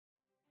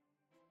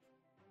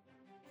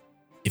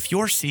If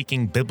you're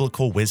seeking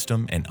biblical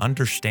wisdom and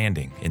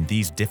understanding in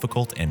these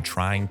difficult and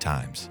trying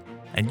times,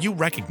 and you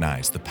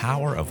recognize the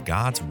power of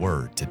God's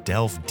Word to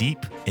delve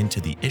deep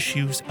into the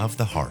issues of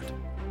the heart,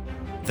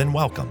 then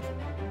welcome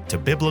to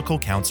Biblical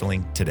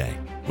Counseling Today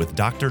with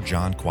Dr.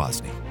 John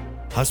Kwasny,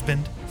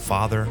 husband,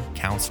 father,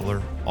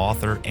 counselor,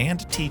 author,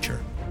 and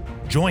teacher.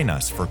 Join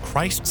us for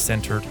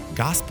Christ-centered,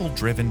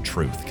 gospel-driven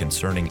truth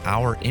concerning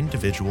our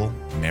individual,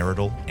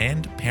 marital,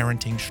 and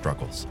parenting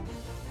struggles.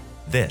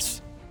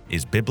 This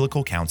is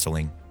Biblical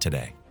Counseling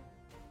Today.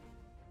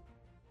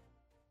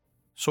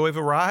 So we've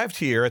arrived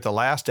here at the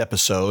last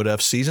episode of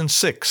Season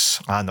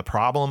 6 on the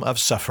problem of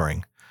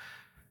suffering.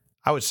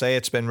 I would say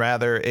it's been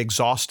rather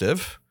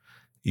exhaustive.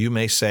 You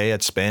may say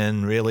it's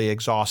been really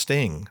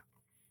exhausting.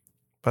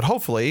 But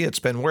hopefully it's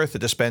been worth it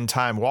to spend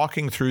time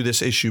walking through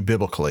this issue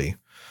biblically.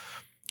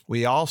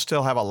 We all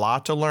still have a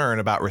lot to learn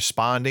about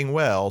responding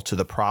well to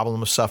the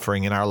problem of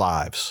suffering in our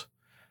lives.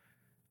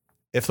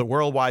 If the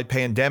worldwide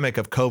pandemic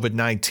of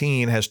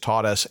COVID-19 has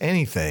taught us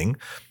anything,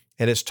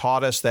 it has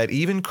taught us that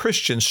even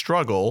Christians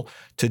struggle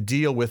to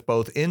deal with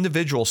both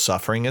individual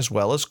suffering as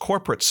well as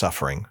corporate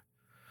suffering.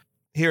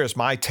 Here is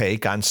my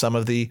take on some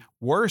of the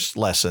worst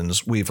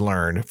lessons we've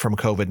learned from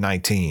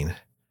COVID-19.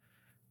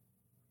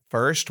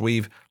 First,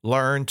 we've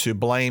learned to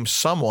blame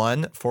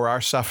someone for our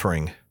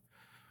suffering.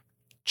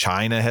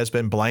 China has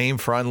been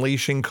blamed for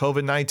unleashing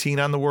COVID-19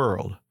 on the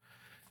world.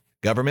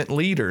 Government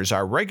leaders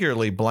are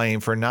regularly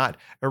blamed for not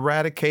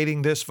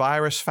eradicating this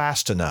virus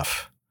fast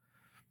enough.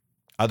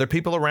 Other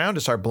people around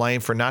us are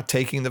blamed for not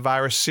taking the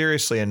virus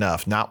seriously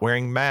enough, not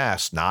wearing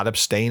masks, not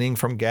abstaining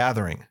from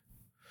gathering.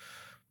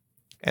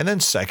 And then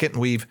second,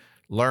 we've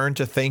learned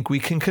to think we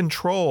can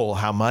control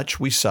how much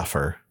we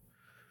suffer.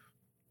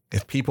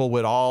 If people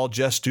would all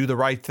just do the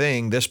right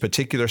thing, this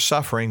particular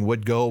suffering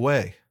would go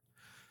away.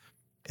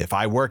 If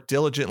I work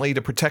diligently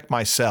to protect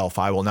myself,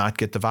 I will not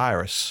get the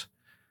virus.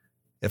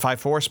 If I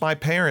force my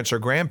parents or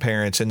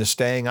grandparents into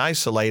staying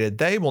isolated,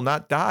 they will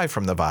not die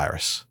from the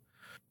virus.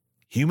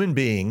 Human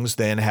beings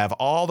then have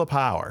all the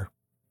power,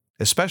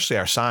 especially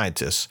our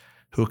scientists,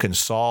 who can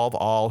solve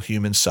all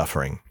human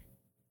suffering.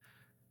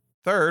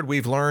 Third,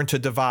 we've learned to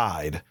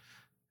divide,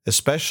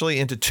 especially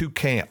into two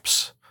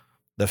camps,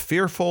 the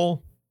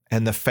fearful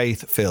and the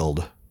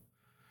faith-filled.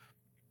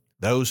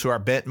 Those who are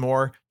bent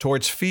more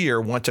towards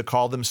fear want to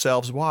call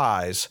themselves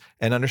wise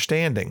and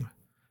understanding.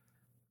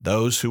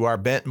 Those who are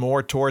bent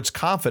more towards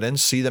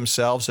confidence see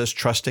themselves as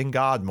trusting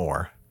God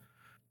more.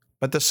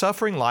 But the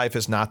suffering life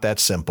is not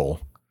that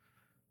simple.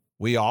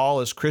 We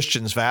all, as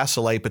Christians,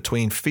 vacillate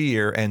between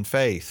fear and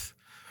faith.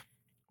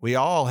 We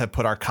all have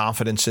put our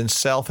confidence in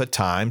self at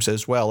times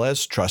as well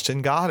as trust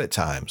in God at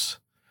times.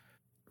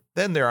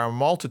 Then there are a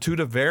multitude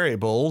of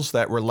variables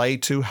that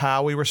relate to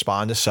how we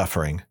respond to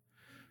suffering.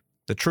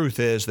 The truth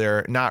is there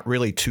are not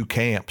really two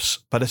camps,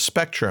 but a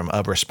spectrum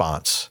of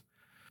response.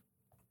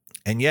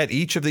 And yet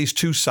each of these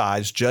two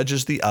sides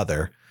judges the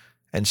other,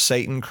 and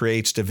Satan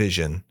creates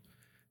division,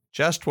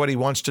 just what he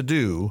wants to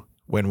do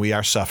when we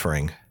are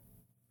suffering.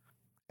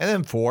 And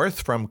then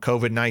fourth, from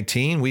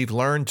COVID-19, we've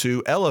learned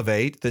to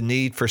elevate the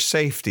need for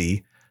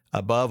safety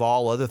above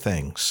all other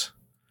things.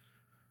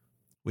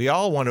 We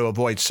all want to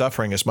avoid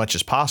suffering as much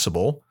as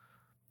possible,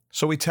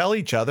 so we tell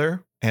each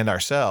other and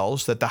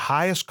ourselves that the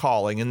highest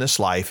calling in this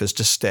life is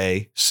to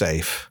stay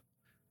safe.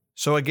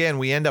 So again,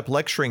 we end up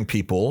lecturing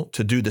people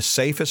to do the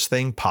safest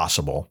thing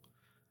possible,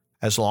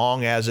 as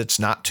long as it's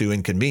not too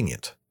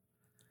inconvenient.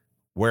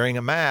 Wearing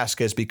a mask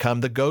has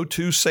become the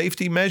go-to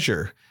safety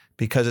measure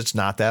because it's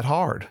not that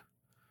hard.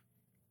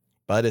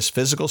 But is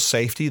physical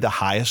safety the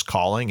highest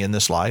calling in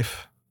this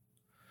life?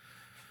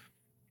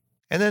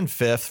 And then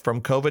fifth,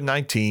 from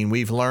COVID-19,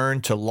 we've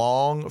learned to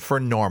long for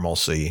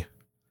normalcy.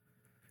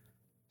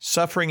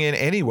 Suffering in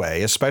any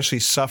way, especially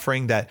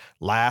suffering that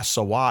lasts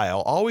a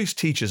while, always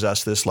teaches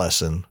us this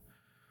lesson.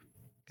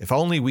 If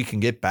only we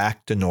can get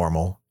back to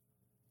normal.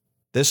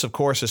 This, of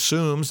course,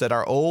 assumes that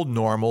our old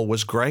normal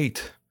was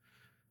great.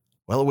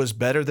 Well, it was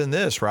better than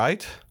this,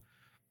 right?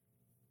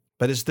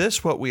 But is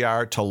this what we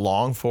are to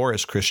long for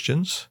as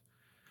Christians?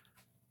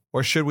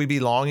 Or should we be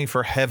longing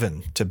for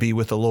heaven to be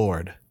with the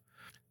Lord?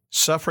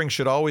 Suffering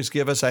should always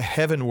give us a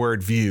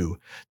heavenward view,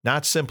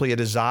 not simply a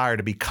desire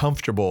to be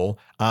comfortable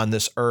on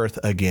this earth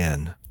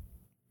again.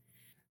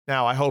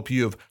 Now, I hope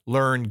you have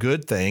learned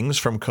good things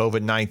from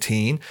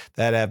COVID-19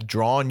 that have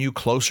drawn you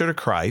closer to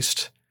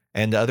Christ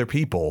and to other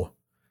people,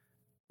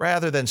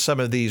 rather than some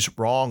of these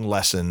wrong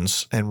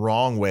lessons and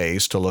wrong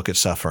ways to look at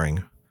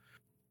suffering.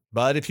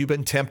 But if you've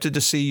been tempted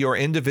to see your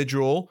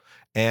individual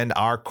and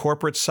our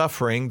corporate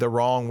suffering the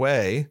wrong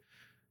way,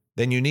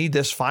 then you need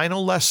this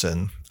final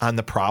lesson on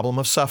the problem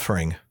of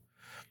suffering,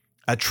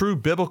 a true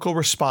biblical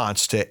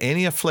response to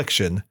any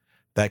affliction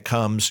that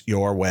comes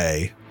your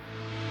way.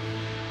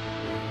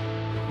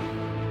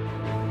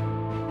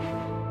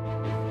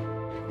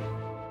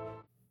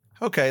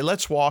 Okay,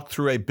 let's walk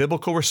through a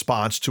biblical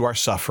response to our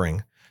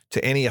suffering,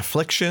 to any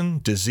affliction,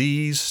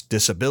 disease,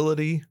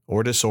 disability,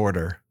 or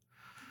disorder.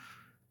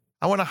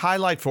 I want to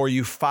highlight for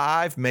you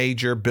 5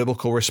 major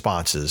biblical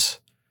responses.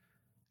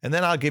 And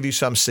then I'll give you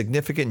some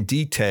significant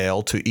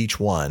detail to each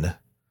one.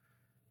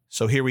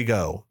 So here we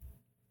go.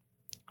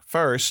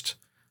 First,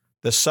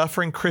 the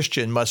suffering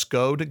Christian must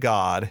go to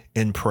God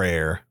in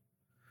prayer.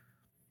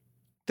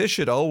 This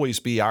should always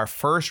be our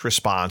first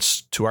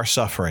response to our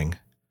suffering.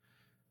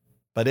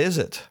 But is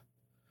it?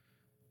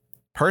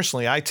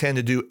 Personally, I tend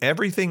to do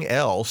everything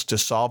else to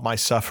solve my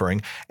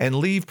suffering and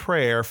leave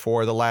prayer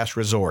for the last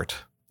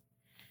resort.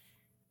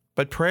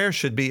 But prayer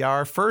should be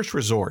our first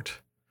resort.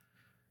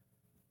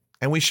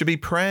 And we should be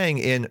praying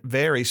in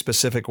very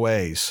specific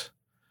ways.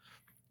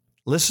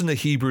 Listen to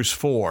Hebrews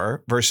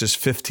 4, verses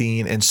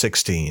 15 and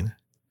 16.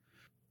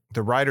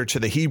 The writer to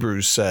the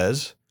Hebrews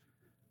says,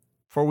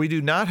 "For we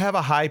do not have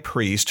a high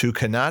priest who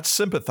cannot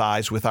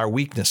sympathize with our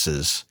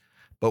weaknesses,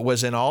 but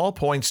was in all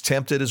points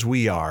tempted as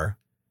we are,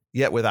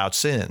 yet without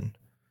sin.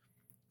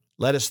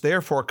 Let us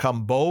therefore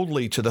come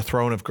boldly to the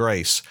throne of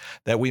grace,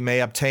 that we may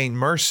obtain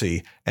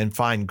mercy and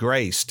find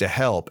grace to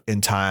help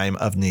in time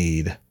of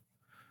need."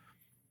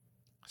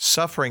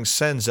 Suffering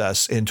sends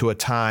us into a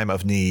time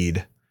of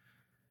need.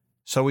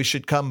 So we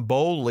should come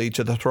boldly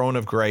to the throne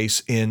of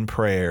grace in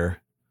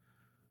prayer.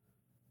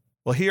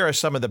 Well, here are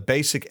some of the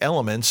basic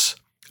elements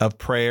of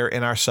prayer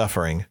in our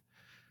suffering.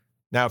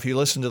 Now, if you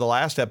listen to the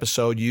last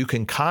episode, you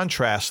can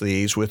contrast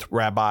these with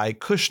Rabbi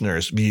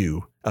Kushner's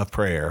view of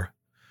prayer.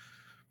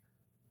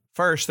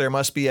 First, there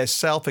must be a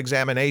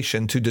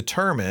self-examination to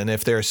determine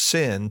if there is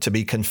sin to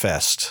be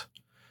confessed.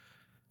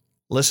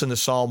 Listen to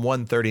Psalm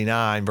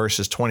 139,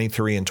 verses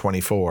 23 and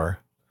 24.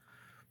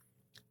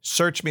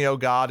 "Search me, O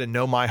God, and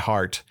know my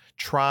heart.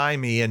 Try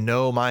me and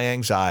know my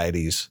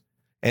anxieties,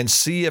 and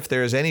see if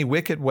there is any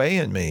wicked way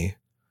in me,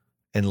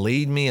 and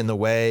lead me in the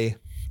way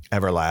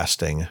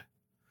everlasting."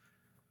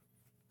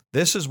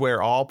 This is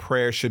where all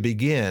prayer should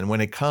begin when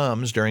it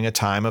comes during a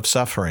time of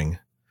suffering.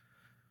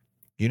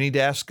 You need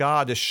to ask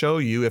God to show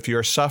you if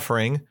you're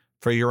suffering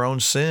for your own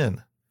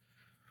sin.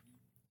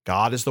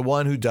 God is the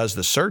one who does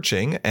the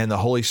searching, and the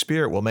Holy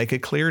Spirit will make it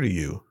clear to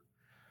you.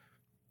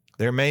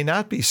 There may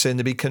not be sin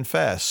to be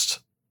confessed,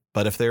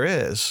 but if there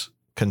is,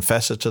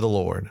 confess it to the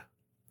Lord.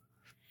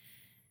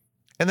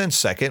 And then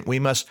second, we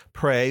must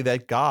pray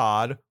that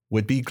God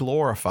would be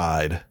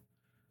glorified.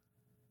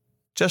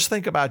 Just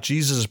think about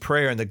Jesus'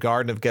 prayer in the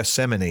Garden of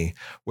Gethsemane,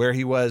 where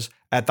he was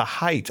at the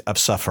height of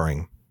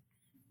suffering.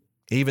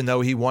 Even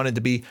though he wanted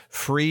to be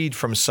freed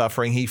from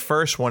suffering, he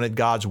first wanted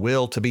God's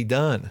will to be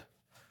done.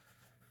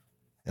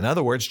 In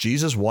other words,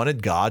 Jesus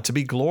wanted God to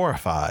be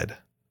glorified.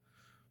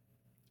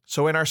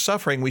 So in our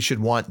suffering, we should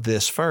want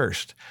this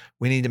first.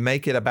 We need to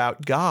make it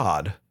about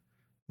God,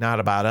 not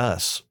about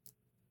us.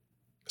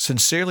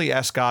 Sincerely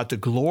ask God to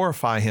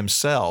glorify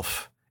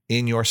himself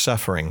in your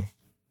suffering.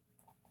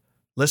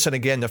 Listen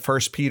again to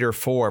 1 Peter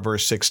 4,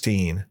 verse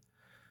 16.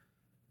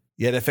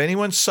 "Yet if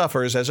anyone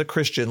suffers as a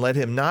Christian, let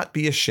him not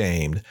be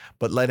ashamed,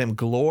 but let him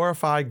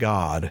glorify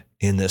God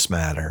in this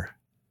matter."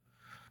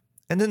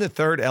 And then the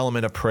third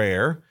element of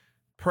prayer,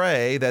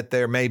 pray that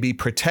there may be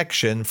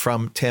protection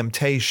from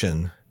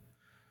temptation.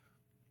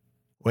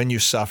 When you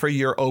suffer,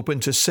 you're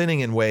open to sinning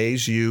in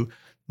ways you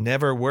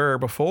never were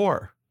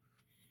before.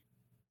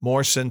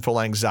 More sinful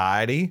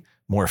anxiety,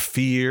 more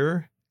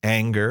fear,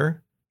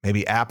 anger,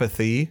 maybe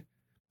apathy,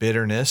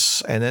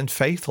 bitterness, and then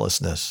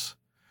faithlessness.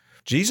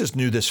 Jesus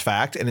knew this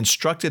fact and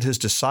instructed his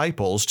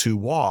disciples to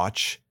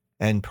watch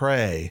and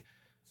pray.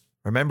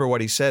 Remember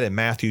what he said in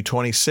Matthew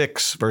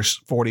 26, verse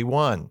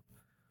 41.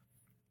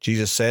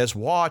 Jesus says,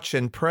 "Watch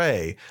and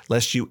pray,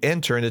 lest you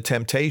enter into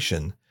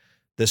temptation.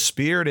 The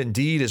spirit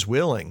indeed is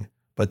willing,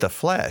 but the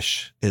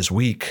flesh is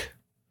weak."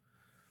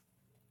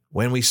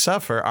 When we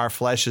suffer, our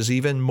flesh is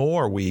even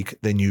more weak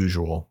than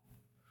usual.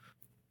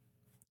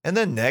 And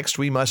then next,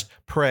 we must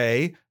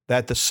pray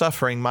that the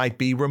suffering might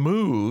be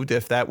removed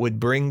if that would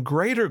bring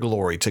greater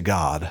glory to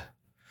God.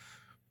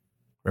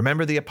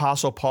 Remember the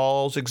Apostle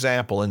Paul's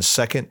example in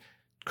 2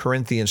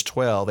 Corinthians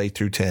 12, 8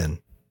 through 10.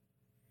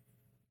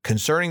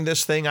 "Concerning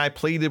this thing, I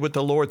pleaded with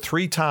the Lord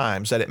 3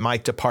 times that it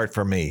might depart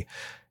from me.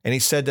 And he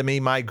said to me,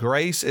 'My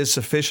grace is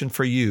sufficient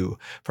for you,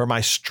 for my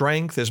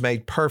strength is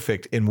made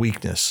perfect in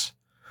weakness.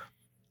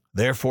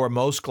 Therefore,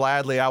 most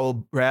gladly I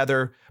will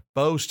rather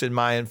boast in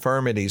my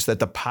infirmities, that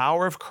the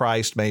power of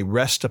Christ may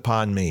rest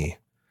upon me.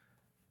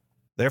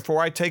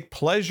 Therefore, I take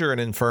pleasure in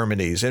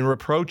infirmities, in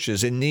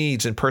reproaches, in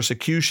needs, in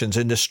persecutions,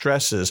 in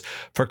distresses,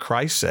 for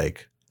Christ's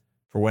sake.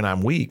 For when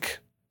I'm weak,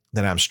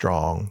 then I'm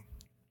strong.'"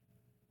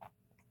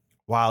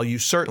 While you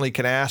certainly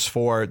can ask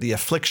for the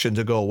affliction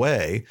to go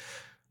away,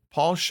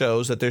 Paul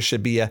shows that there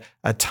should be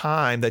a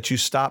time that you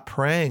stop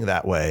praying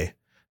that way.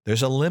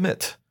 There's a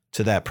limit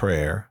to that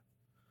prayer.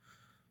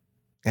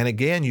 And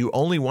again, you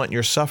only want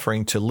your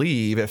suffering to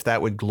leave if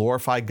that would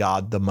glorify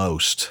God the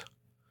most.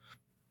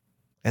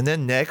 And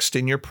then next,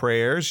 in your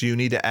prayers, you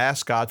need to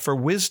ask God for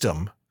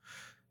wisdom.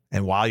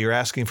 And while you're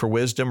asking for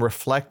wisdom,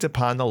 reflect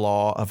upon the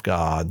law of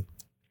God.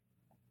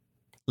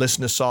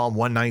 Listen to Psalm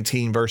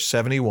 119, verse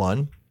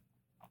 71.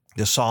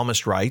 The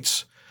psalmist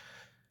writes,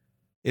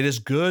 "It is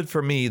good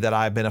for me that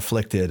I've been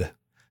afflicted,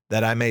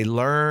 that I may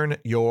learn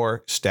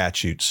your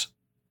statutes."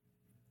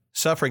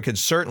 Suffering can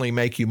certainly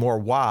make you more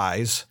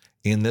wise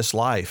in this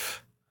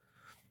life.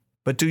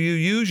 But do you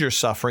use your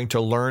suffering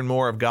to learn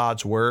more of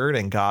God's word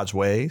and God's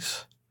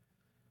ways?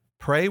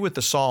 Pray with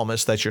the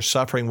psalmist that your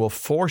suffering will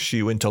force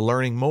you into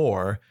learning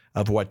more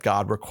of what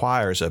God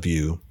requires of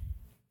you.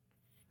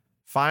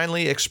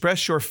 Finally,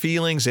 express your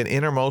feelings and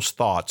innermost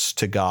thoughts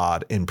to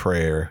God in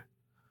prayer.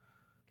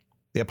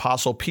 The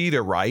Apostle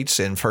Peter writes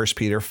in 1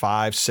 Peter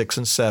 5, 6,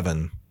 and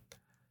 7,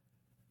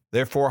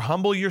 "Therefore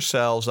humble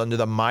yourselves under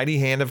the mighty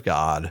hand of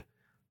God,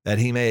 that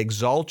he may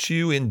exalt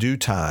you in due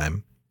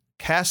time,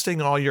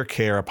 casting all your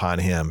care upon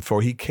him,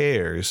 for he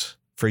cares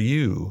for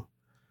you."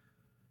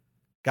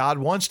 God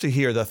wants to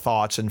hear the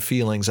thoughts and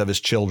feelings of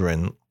his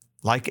children,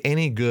 like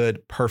any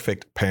good,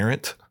 perfect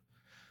parent.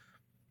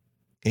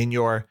 In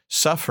your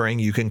suffering,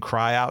 you can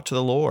cry out to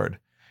the Lord.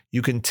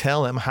 You can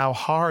tell him how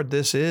hard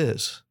this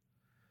is.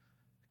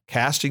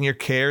 Casting your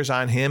cares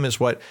on him is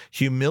what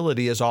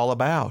humility is all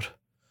about.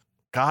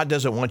 God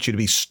doesn't want you to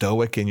be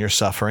stoic in your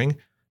suffering.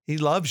 He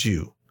loves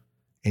you,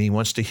 and he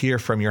wants to hear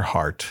from your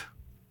heart.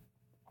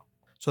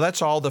 So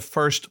that's all the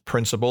first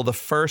principle, the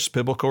first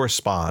biblical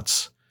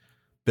response,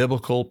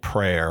 biblical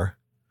prayer.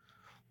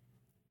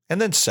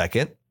 And then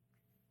second,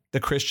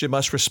 the Christian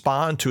must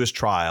respond to his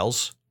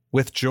trials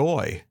with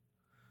joy.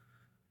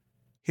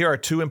 Here are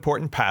two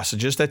important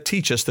passages that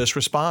teach us this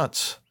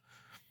response.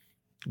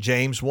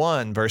 James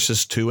 1,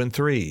 verses 2 and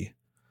 3.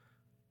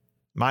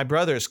 "My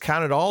brothers,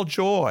 count it all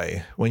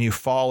joy when you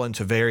fall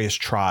into various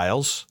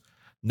trials,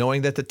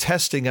 knowing that the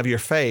testing of your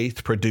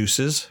faith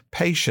produces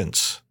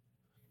patience."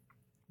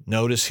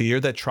 Notice here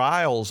that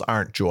trials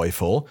aren't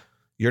joyful.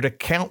 You're to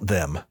count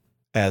them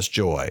as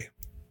joy.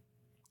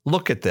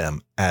 Look at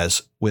them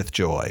as with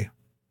joy.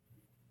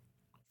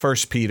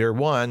 1 Peter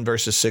 1,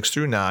 verses 6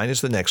 through 9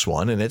 is the next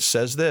one, and it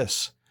says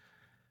this,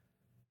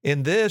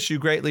 "In this you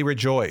greatly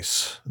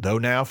rejoice, though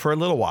now for a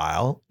little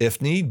while,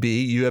 if need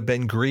be, you have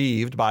been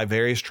grieved by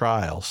various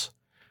trials,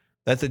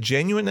 that the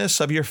genuineness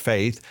of your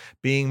faith,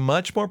 being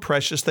much more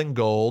precious than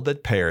gold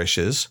that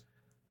perishes,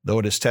 though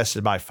it is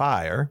tested by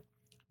fire,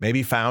 may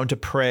be found to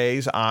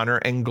praise, honor,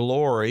 and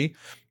glory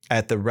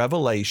at the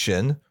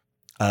revelation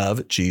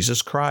of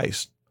Jesus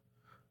Christ,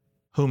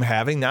 whom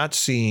having not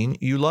seen,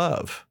 you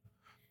love.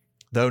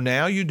 Though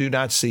now you do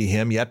not see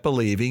him, yet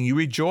believing, you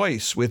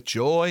rejoice with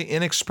joy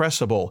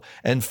inexpressible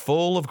and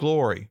full of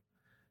glory,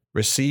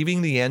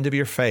 receiving the end of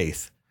your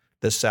faith,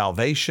 the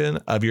salvation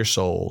of your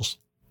souls."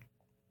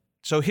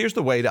 So here's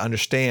the way to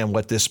understand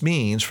what this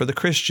means for the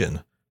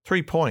Christian.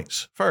 3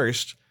 points.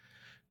 First,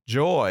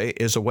 joy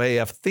is a way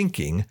of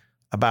thinking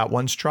about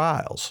one's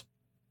trials.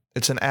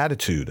 It's an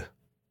attitude.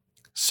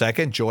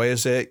 Second, joy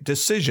is a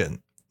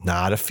decision,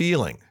 not a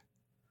feeling.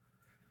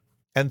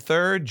 And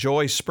third,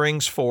 joy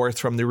springs forth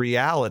from the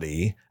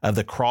reality of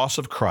the cross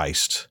of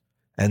Christ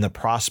and the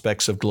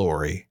prospects of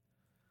glory.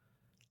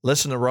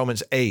 Listen to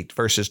Romans 8,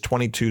 verses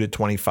 22 to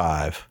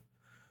 25.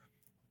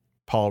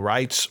 Paul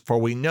writes, "For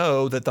we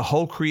know that the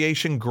whole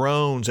creation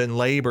groans and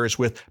labors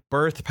with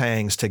birth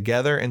pangs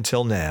together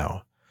until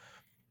now.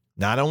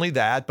 Not only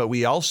that, but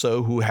we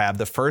also who have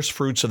the first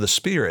fruits of the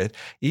Spirit,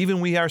 even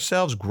we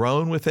ourselves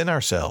groan within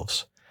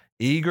ourselves,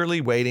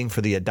 eagerly waiting for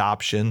the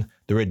adoption,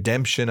 the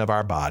redemption of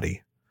our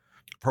body.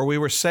 For we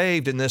were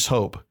saved in this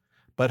hope,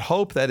 but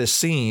hope that is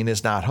seen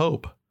is not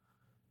hope.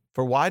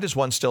 For why does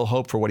one still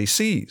hope for what he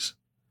sees?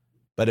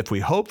 But if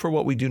we hope for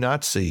what we do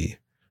not see,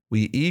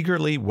 we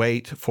eagerly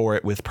wait for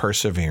it with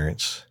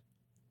perseverance."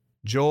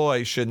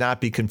 Joy should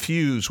not be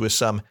confused with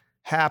some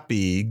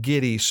happy,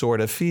 giddy sort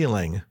of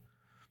feeling.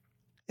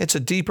 It's a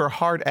deeper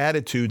heart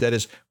attitude that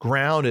is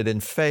grounded in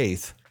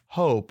faith,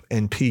 hope,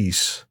 and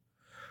peace.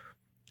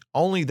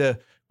 Only the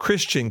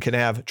Christian can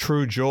have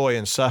true joy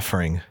in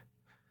suffering.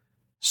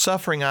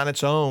 Suffering on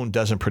its own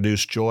doesn't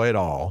produce joy at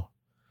all.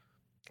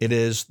 It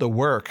is the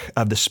work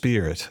of the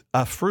Spirit,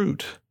 a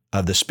fruit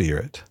of the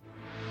Spirit.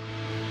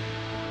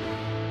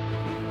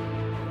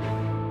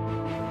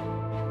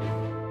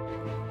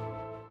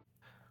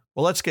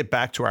 Well, let's get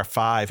back to our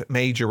 5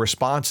 major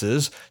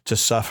responses to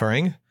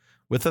suffering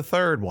with the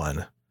third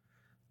one.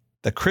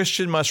 The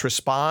Christian must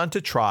respond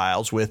to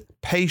trials with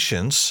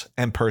patience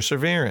and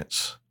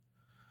perseverance.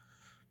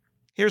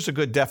 Here's a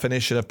good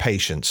definition of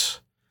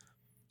patience.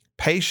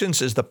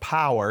 Patience is the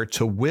power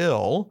to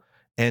will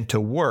and to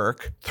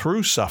work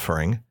through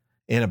suffering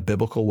in a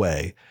biblical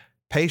way.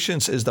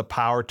 Patience is the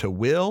power to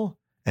will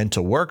and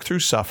to work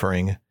through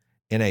suffering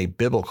in a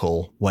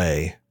biblical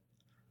way.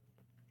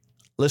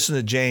 Listen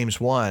to James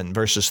 1,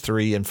 verses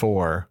 3 and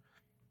 4.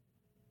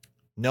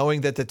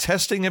 "Knowing that the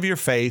testing of your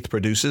faith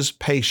produces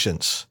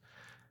patience,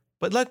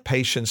 but let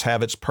patience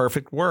have its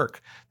perfect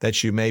work,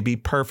 that you may be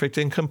perfect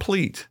and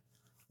complete,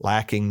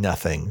 lacking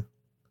nothing."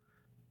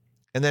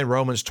 And then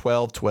Romans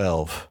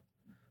 12:12.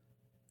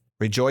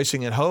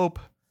 "Rejoicing in hope,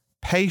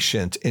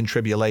 patient in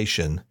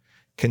tribulation,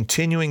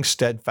 continuing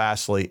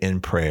steadfastly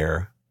in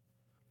prayer."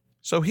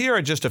 So here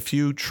are just a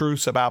few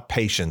truths about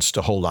patience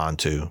to hold on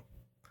to.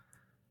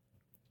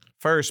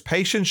 First,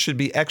 patience should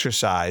be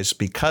exercised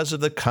because of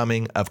the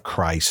coming of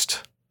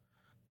Christ.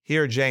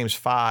 Here, James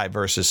 5,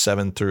 verses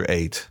 7 through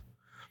 8.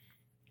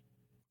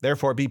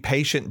 Therefore, be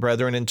patient,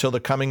 brethren, until the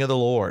coming of the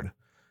Lord.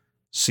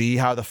 See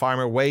how the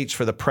farmer waits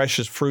for the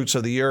precious fruits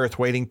of the earth,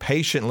 waiting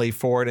patiently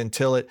for it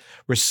until it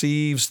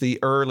receives the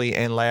early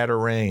and latter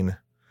rain.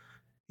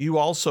 You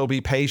also be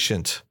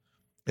patient.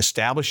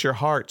 Establish your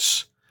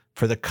hearts,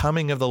 for the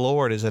coming of the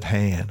Lord is at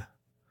hand.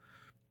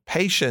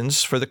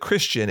 Patience for the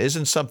Christian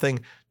isn't something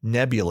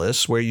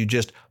nebulous where you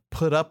just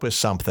put up with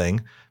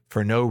something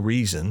for no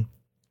reason.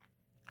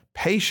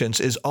 Patience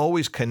is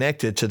always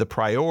connected to the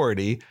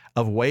priority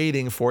of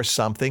waiting for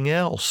something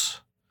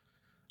else.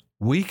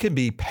 We can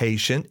be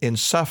patient in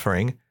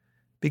suffering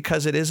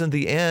because it isn't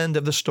the end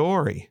of the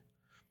story.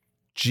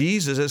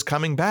 Jesus is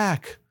coming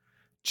back.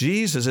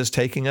 Jesus is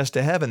taking us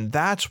to heaven.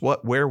 That's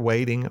what we're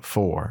waiting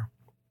for.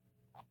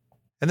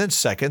 And then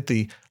second,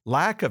 the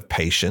lack of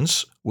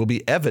patience will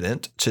be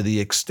evident to the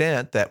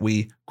extent that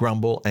we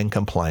grumble and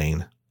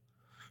complain.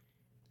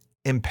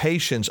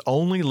 Impatience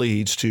only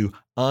leads to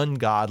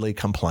ungodly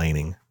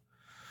complaining.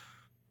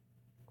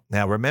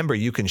 Now remember,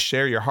 you can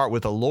share your heart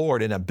with the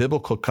Lord in a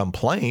biblical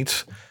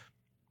complaint,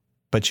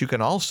 but you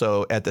can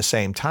also at the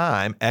same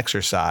time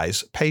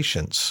exercise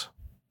patience.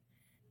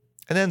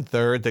 And then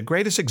third, the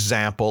greatest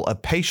example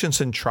of patience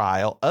in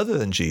trial other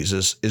than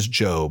Jesus is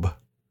Job.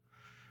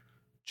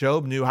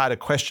 Job knew how to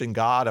question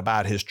God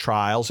about his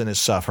trials and his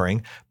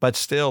suffering, but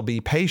still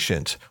be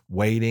patient,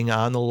 waiting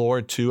on the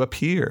Lord to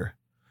appear.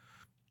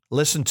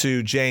 Listen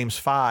to James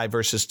 5,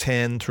 verses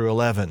 10 through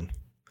 11.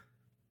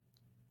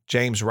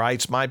 James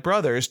writes, "My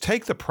brothers,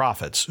 take the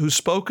prophets who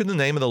spoke in the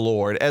name of the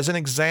Lord as an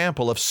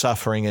example of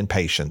suffering and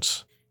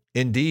patience.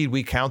 Indeed,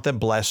 we count them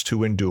blessed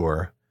who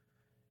endure.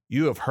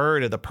 You have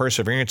heard of the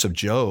perseverance of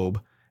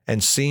Job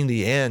and seen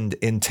the end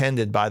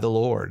intended by the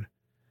Lord,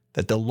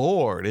 that the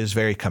Lord is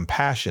very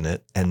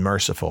compassionate and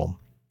merciful."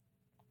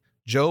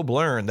 Job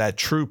learned that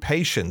true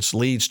patience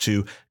leads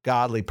to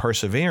godly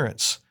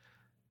perseverance,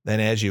 then,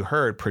 as you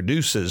heard,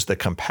 produces the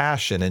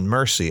compassion and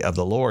mercy of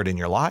the Lord in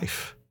your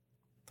life.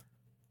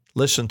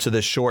 Listen to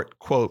this short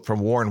quote from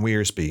Warren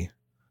Wiersbe.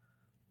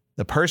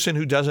 "The person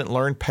who doesn't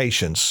learn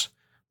patience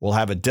will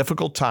have a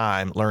difficult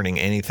time learning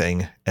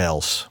anything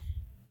else."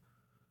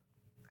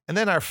 And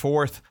then our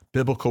fourth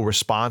biblical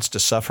response to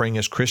suffering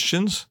as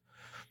Christians.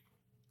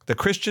 The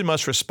Christian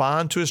must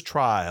respond to his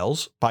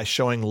trials by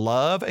showing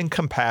love and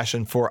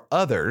compassion for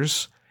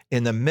others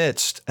in the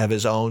midst of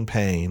his own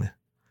pain.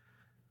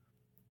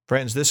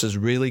 Friends, this is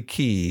really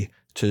key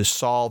to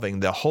solving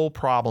the whole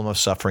problem of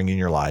suffering in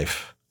your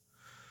life.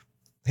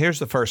 Here's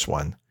the first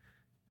one.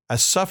 A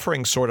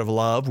suffering sort of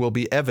love will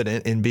be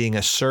evident in being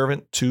a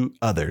servant to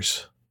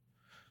others.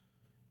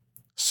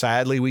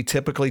 Sadly, we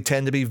typically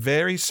tend to be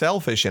very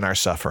selfish in our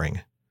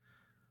suffering.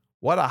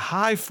 What a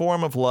high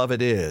form of love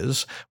it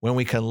is when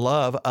we can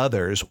love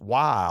others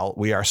while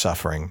we are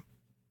suffering.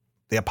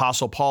 The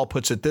Apostle Paul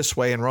puts it this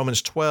way in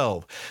Romans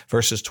 12,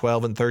 verses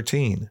 12 and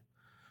 13.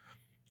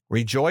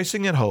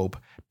 "Rejoicing in hope,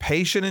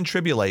 patient in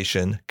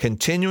tribulation,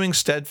 continuing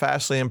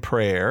steadfastly in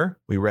prayer,"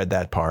 we read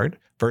that part,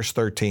 verse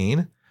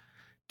 13,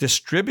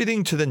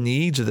 "distributing to the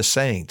needs of the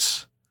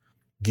saints,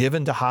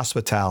 given to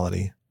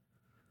hospitality."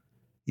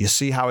 You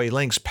see how he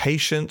links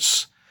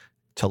patience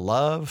to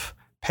love,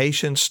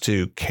 patience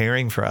to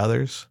caring for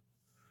others?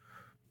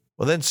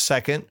 Well, then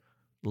second,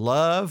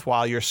 love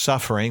while you're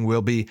suffering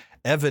will be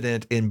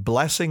evident in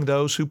blessing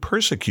those who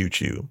persecute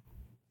you.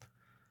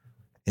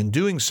 In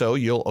doing so,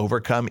 you'll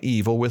overcome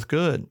evil with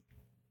good.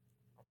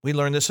 We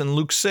learn this in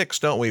Luke 6,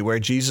 don't we, where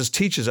Jesus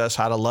teaches us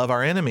how to love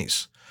our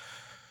enemies.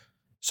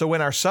 So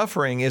when our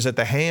suffering is at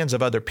the hands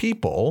of other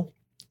people,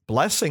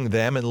 blessing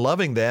them and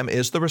loving them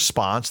is the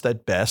response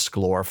that best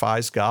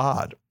glorifies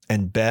God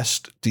and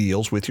best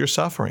deals with your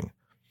suffering.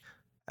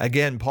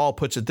 Again, Paul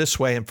puts it this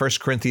way in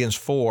 1 Corinthians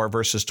 4,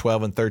 verses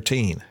 12 and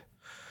 13.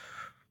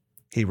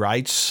 He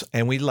writes,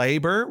 "And we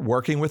labor,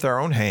 working with our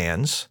own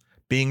hands,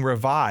 being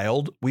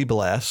reviled, we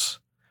bless,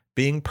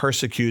 being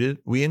persecuted,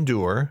 we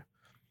endure,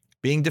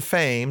 being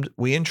defamed,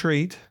 we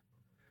entreat.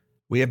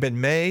 We have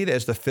been made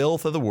as the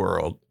filth of the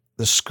world,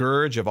 the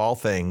scourge of all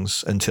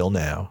things until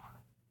now."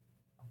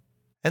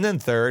 And then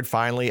third,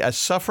 finally, a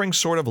suffering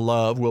sort of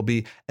love will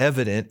be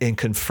evident in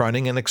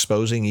confronting and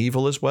exposing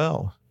evil as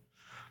well.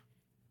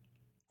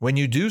 When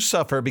you do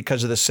suffer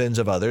because of the sins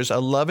of others, a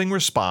loving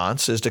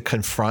response is to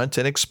confront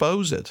and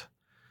expose it.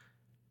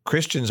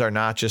 Christians are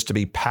not just to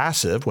be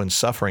passive when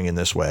suffering in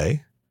this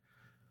way.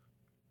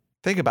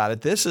 Think about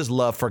it. This is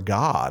love for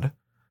God,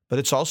 but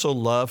it's also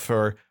love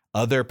for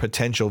other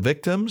potential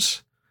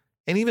victims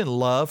and even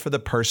love for the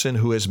person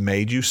who has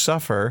made you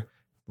suffer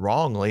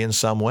wrongly in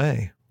some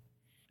way.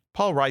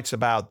 Paul writes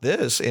about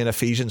this in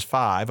Ephesians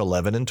 5,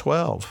 11 and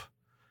 12.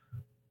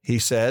 He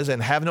says,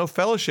 "And have no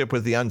fellowship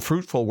with the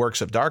unfruitful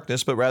works of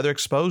darkness, but rather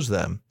expose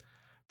them.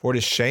 For it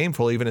is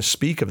shameful even to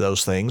speak of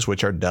those things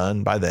which are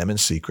done by them in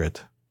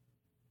secret."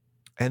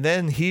 And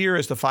then here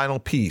is the final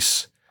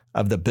piece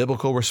of the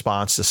biblical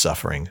response to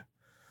suffering.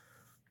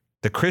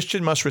 The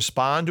Christian must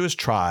respond to his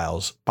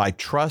trials by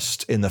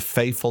trust in the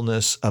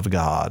faithfulness of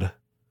God.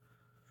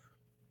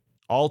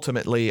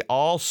 Ultimately,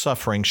 all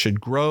suffering should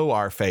grow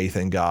our faith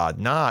in God,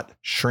 not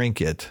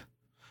shrink it.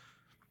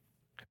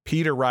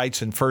 Peter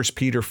writes in 1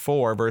 Peter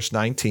 4, verse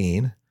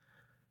 19,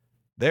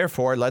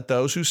 "Therefore, let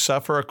those who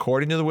suffer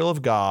according to the will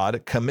of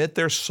God commit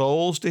their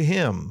souls to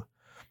Him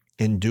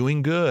in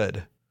doing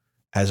good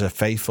as a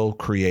faithful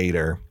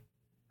Creator."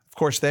 Of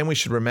course, then we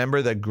should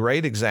remember the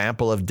great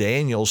example of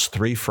Daniel's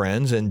three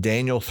friends in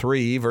Daniel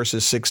 3,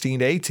 verses 16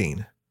 to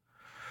 18.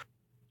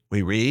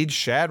 We read,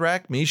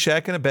 "Shadrach,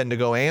 Meshach, and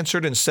Abednego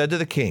answered and said to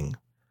the king,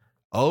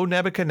 'O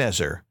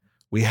Nebuchadnezzar,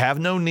 we have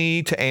no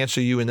need to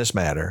answer you in this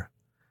matter.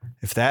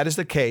 If that is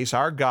the case,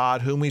 our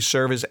God, whom we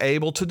serve, is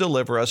able to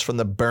deliver us from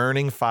the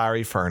burning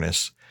fiery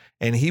furnace,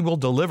 and He will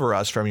deliver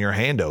us from your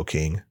hand, O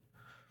king.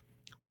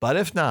 But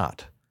if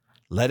not,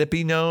 let it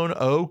be known,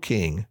 O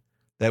king,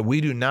 that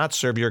we do not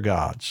serve your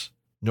gods,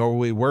 nor will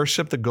we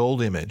worship the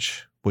gold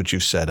image which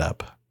you set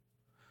up.'"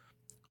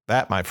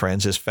 That, my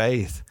friends, is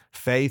faith.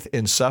 Faith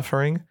in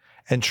suffering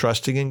and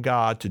trusting in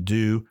God to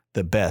do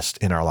the best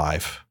in our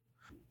life.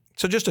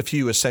 So just a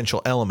few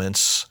essential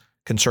elements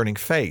concerning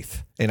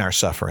faith in our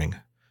suffering.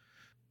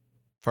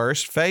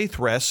 First, faith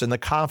rests in the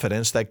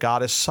confidence that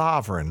God is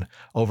sovereign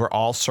over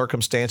all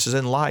circumstances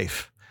in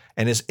life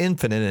and is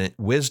infinite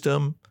in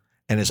wisdom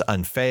and is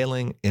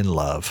unfailing in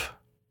love.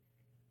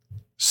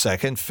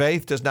 Second,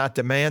 faith does not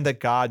demand that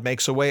God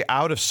makes a way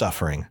out of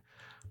suffering,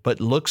 but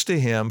looks to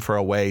Him for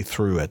a way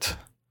through it.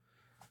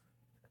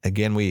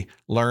 Again, we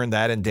learn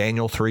that in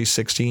Daniel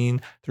 3:16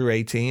 through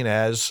 18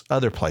 as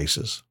other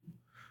places.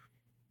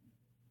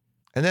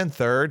 And then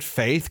third,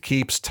 faith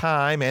keeps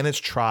time and its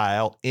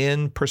trial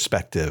in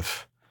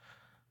perspective,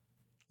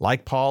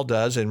 like Paul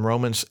does in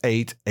Romans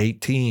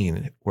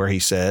 8:18, where he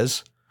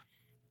says,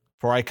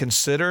 "For I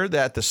consider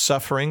that the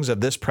sufferings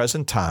of this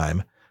present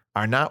time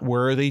are not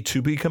worthy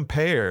to be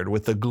compared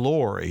with the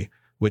glory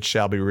which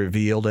shall be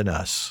revealed in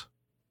us."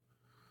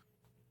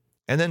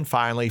 And then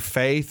finally,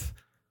 faith,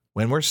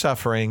 when we're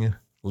suffering,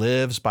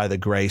 lives by the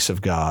grace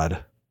of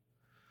God.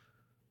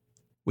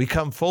 We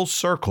come full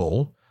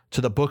circle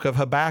to the book of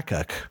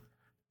Habakkuk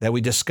that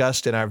we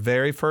discussed in our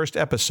very first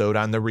episode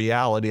on the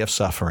reality of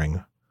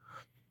suffering.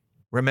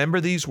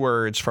 Remember these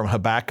words from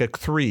Habakkuk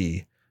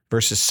 3,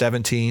 verses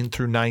 17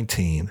 through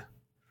 19.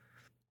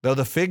 "Though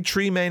the fig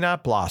tree may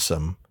not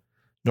blossom,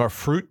 nor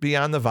fruit be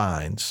on the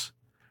vines,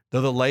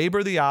 though the labor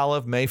of the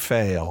olive may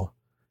fail,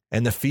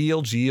 and the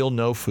fields yield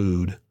no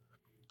food,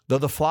 though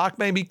the flock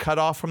may be cut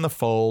off from the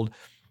fold,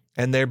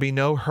 and there be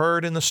no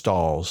herd in the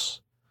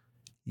stalls,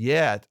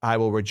 yet I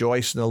will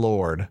rejoice in the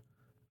Lord.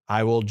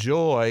 I will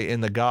joy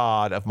in the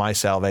God of my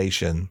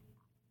salvation.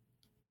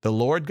 The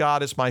Lord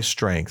God is my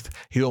strength.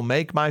 He will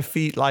make my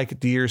feet like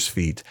deer's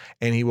feet,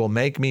 and He will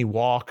make me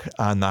walk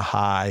on the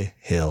high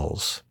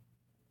hills."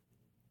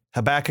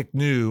 Habakkuk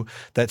knew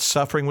that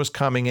suffering was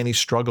coming and he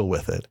struggled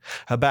with it.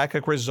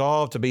 Habakkuk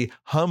resolved to be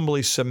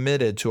humbly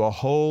submitted to a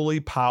holy,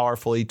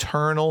 powerful,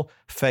 eternal,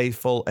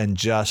 faithful, and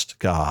just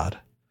God.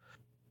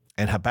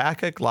 And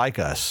Habakkuk, like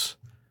us,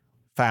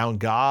 found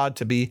God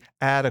to be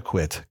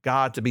adequate,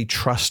 God to be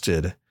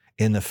trusted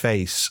in the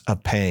face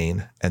of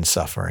pain and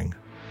suffering.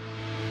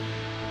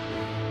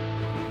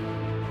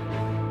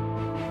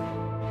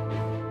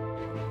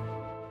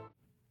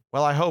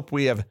 Well, I hope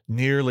we have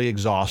nearly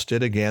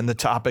exhausted, again, the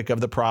topic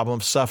of the problem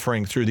of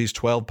suffering through these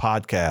 12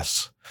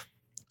 podcasts.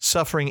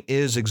 Suffering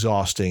is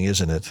exhausting,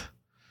 isn't it?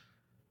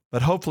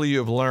 But hopefully you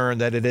have learned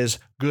that it is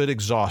good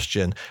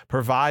exhaustion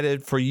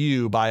provided for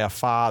you by a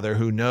Father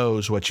who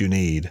knows what you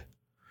need.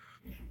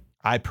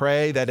 I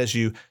pray that as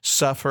you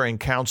suffer and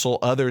counsel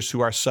others who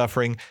are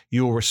suffering,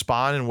 you will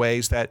respond in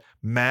ways that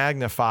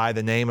magnify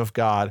the name of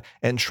God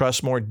and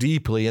trust more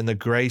deeply in the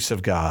grace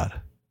of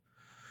God.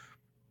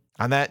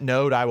 On that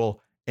note, I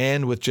will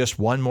end with just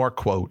one more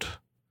quote.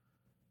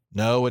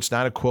 No, it's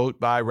not a quote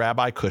by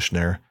Rabbi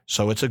Kushner,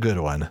 so it's a good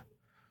one.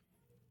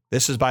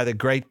 This is by the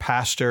great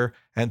pastor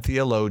and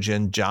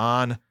theologian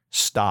John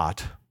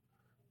Stott.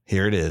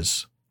 Here it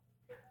is.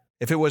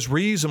 "If it was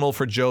reasonable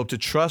for Job to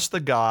trust the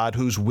God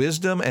whose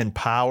wisdom and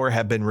power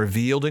have been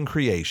revealed in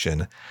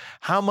creation,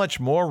 how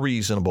much more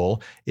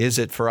reasonable is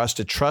it for us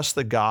to trust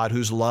the God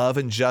whose love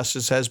and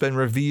justice has been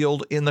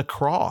revealed in the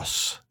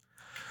cross?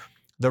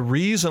 The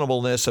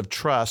reasonableness of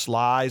trust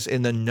lies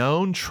in the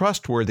known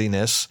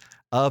trustworthiness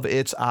of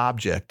its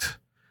object.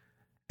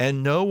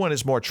 And no one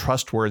is more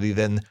trustworthy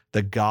than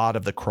the God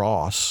of the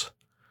cross.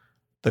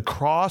 The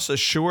cross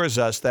assures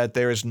us that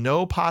there is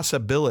no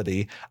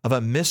possibility of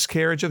a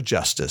miscarriage of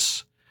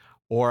justice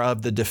or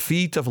of the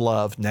defeat of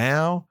love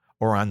now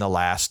or on the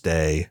last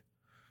day.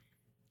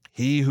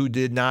 He who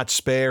did not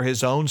spare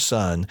His own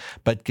Son,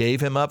 but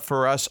gave Him up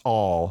for us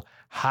all,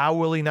 how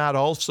will He not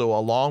also,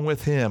 along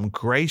with Him,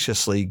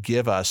 graciously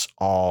give us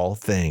all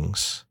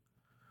things?"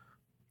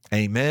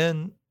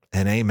 Amen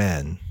and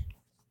amen.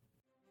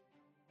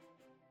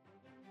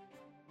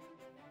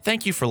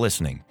 Thank you for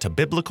listening to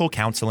Biblical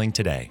Counseling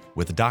Today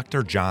with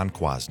Dr. John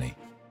Kwasny.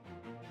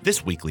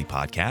 This weekly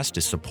podcast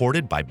is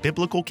supported by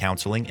Biblical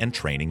Counseling and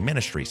Training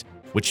Ministries,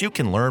 which you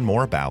can learn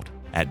more about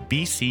at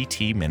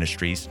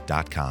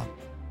bctministries.com.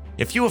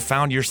 If you have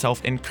found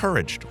yourself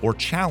encouraged or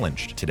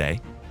challenged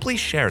today, please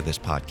share this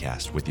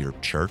podcast with your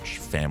church,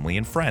 family,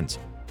 and friends.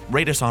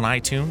 Rate us on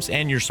iTunes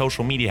and your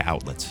social media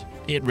outlets.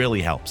 It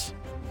really helps.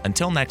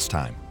 Until next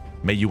time,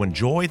 may you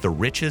enjoy the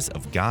riches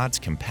of God's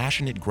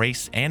compassionate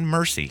grace and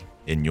mercy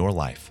in your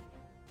life.